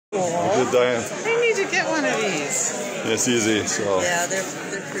Good, Diane. I need to get one of these. It's easy. So. Yeah, they're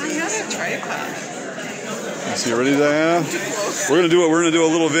pretty. I have a tripod. So you ready, Diana? We're gonna do it. We're gonna do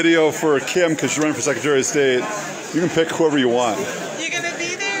a little video for Kim because she's running for Secretary of State. You can pick whoever you want. You gonna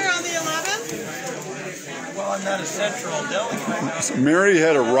be there on the 11th? Well, I'm not a central delegate. So Mary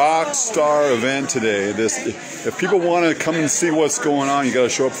had a rock star event today. If people want to come and see what's going on, you got to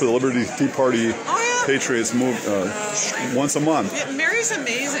show up for the Liberty Tea Party Patriots move once a month. Yeah, Mary's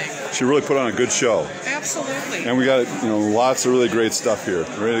amazing. She really put on a good show. Absolutely. And we got lots of really great stuff here.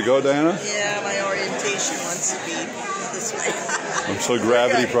 Ready to go, Diana? Yeah, my orientation wants to be this way. So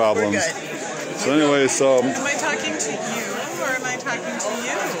gravity problems. So anyway, so am I talking to you or am I talking to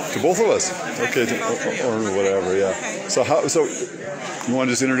you? To both of us. Okay, to both of you. Or whatever, yeah. Okay. So you want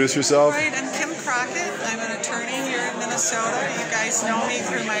to just introduce yourself? Right, I'm Kim Crockett. I'm an attorney here in Minnesota. You guys know me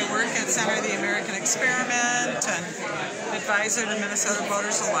through my work at Center of the American Experiment and advisor to Minnesota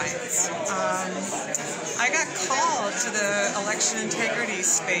Voters Alliance. I got called to the election integrity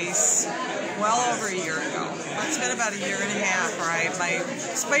space well over a year ago. It's been about a year and a half, right? My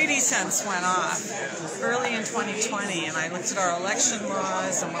spidey sense went off early in 2020, and I looked at our election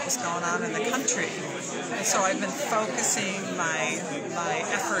laws and what was going on in the country. And so I've been focusing my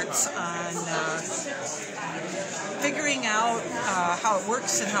efforts on figuring out how it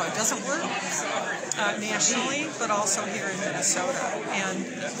works and how it doesn't work nationally, but also here in Minnesota. And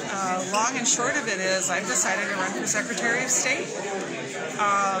long and short of it is I've decided to run for Secretary of State.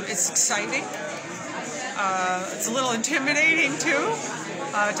 It's exciting. It's a little intimidating too,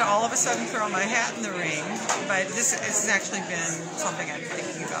 to all of a sudden throw my hat in the ring, but this has actually been something I've been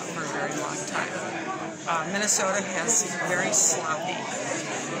thinking about for a very long time. Minnesota has very sloppy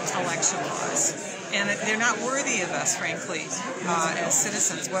election laws, and they're not worthy of us, frankly, as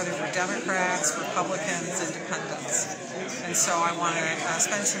citizens, whether we're Democrats, Republicans, Independents. And so I want to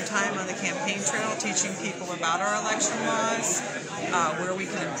spend some time on the campaign trail teaching people about our election laws, where we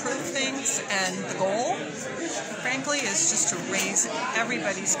can improve things, and the goal, frankly, is just to raise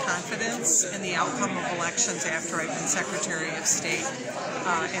everybody's confidence in the outcome of elections after I've been Secretary of State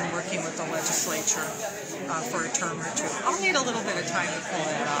and working with the legislature for a term or two. I'll need a little bit of time to pull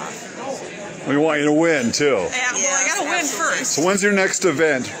that off. We want you to win, too. Well, I got to win first. So when's your next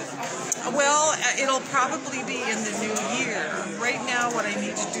event? Well, it'll probably be in the new year. Right now, what I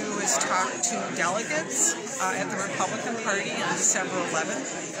need to do is talk to delegates at the Republican Party on December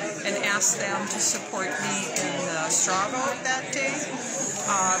 11th and ask them to support me in the straw vote that day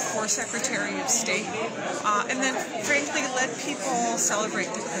for Secretary of State. And then, frankly, let people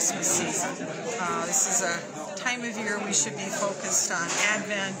celebrate the Christmas season. This is a time of year we should be focused on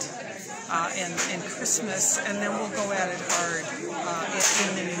Advent and Christmas, and then we'll go at it hard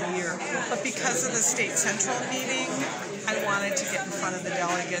in the new year. But because of the state central meeting, I wanted to get in front of the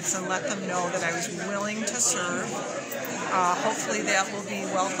delegates and let them know that I was willing to serve. Hopefully that will be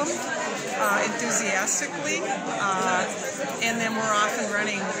welcomed enthusiastically. And then we're off and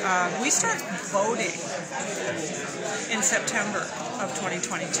running. We start voting in September of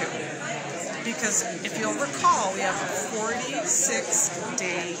 2022. Because if you'll recall, we have a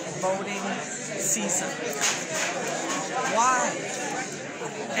 46-day voting season. Why?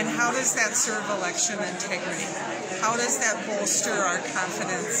 And how does that serve election integrity? How does that bolster our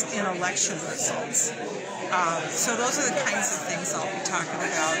confidence in election results? So those are the kinds of things I'll be talking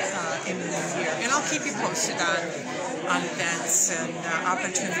about in the new year. And I'll keep you posted on events and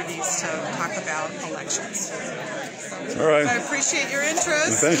opportunities to talk about elections. All right. I appreciate your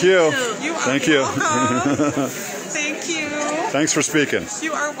interest. Thank you. Thank you. Thank you. Thanks for speaking.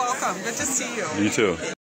 You are welcome. Good to see you. You too.